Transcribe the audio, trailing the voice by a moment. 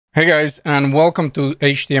Hey guys, and welcome to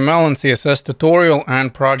HTML and CSS tutorial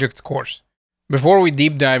and projects course. Before we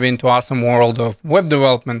deep dive into awesome world of web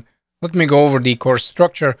development, let me go over the course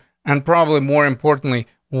structure and probably more importantly,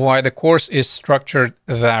 why the course is structured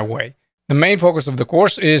that way. The main focus of the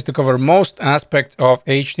course is to cover most aspects of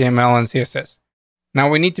HTML and CSS. Now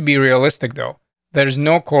we need to be realistic though. There's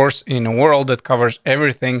no course in a world that covers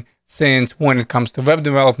everything, since when it comes to web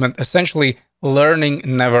development, essentially learning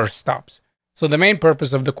never stops. So the main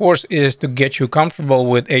purpose of the course is to get you comfortable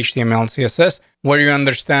with HTML and CSS, where you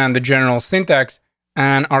understand the general syntax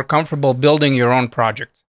and are comfortable building your own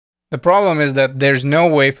projects. The problem is that there's no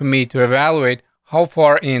way for me to evaluate how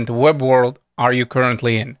far in the web world are you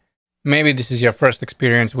currently in. Maybe this is your first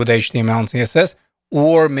experience with HTML and CSS,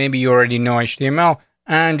 or maybe you already know HTML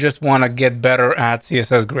and just want to get better at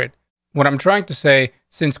CSS Grid. What I'm trying to say,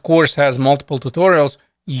 since course has multiple tutorials,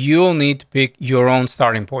 you'll need to pick your own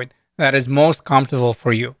starting point that is most comfortable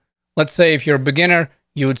for you. Let's say if you're a beginner,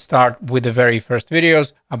 you would start with the very first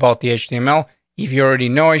videos about the HTML. If you already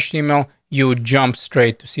know HTML, you would jump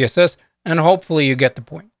straight to CSS, and hopefully you get the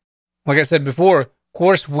point. Like I said before,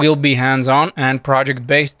 course will be hands-on and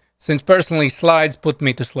project-based, since personally slides put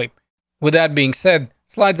me to sleep. With that being said,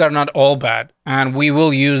 slides are not all bad, and we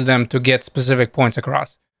will use them to get specific points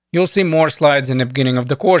across. You'll see more slides in the beginning of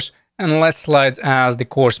the course and less slides as the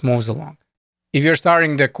course moves along. If you're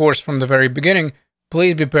starting the course from the very beginning,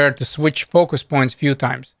 please be prepared to switch focus points a few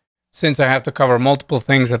times, since I have to cover multiple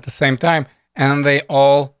things at the same time and they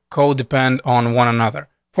all codepend on one another.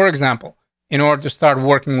 For example, in order to start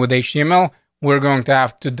working with HTML, we're going to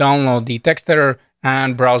have to download the text editor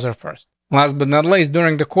and browser first. Last but not least,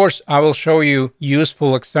 during the course, I will show you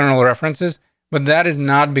useful external references, but that is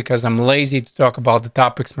not because I'm lazy to talk about the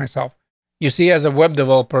topics myself. You see, as a web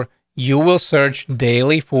developer, you will search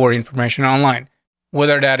daily for information online,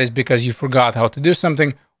 whether that is because you forgot how to do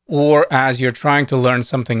something or as you're trying to learn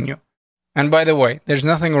something new. And by the way, there's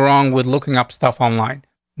nothing wrong with looking up stuff online.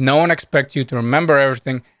 No one expects you to remember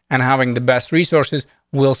everything, and having the best resources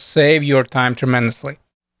will save your time tremendously.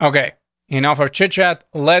 Okay, enough of chit chat,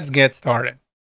 let's get started.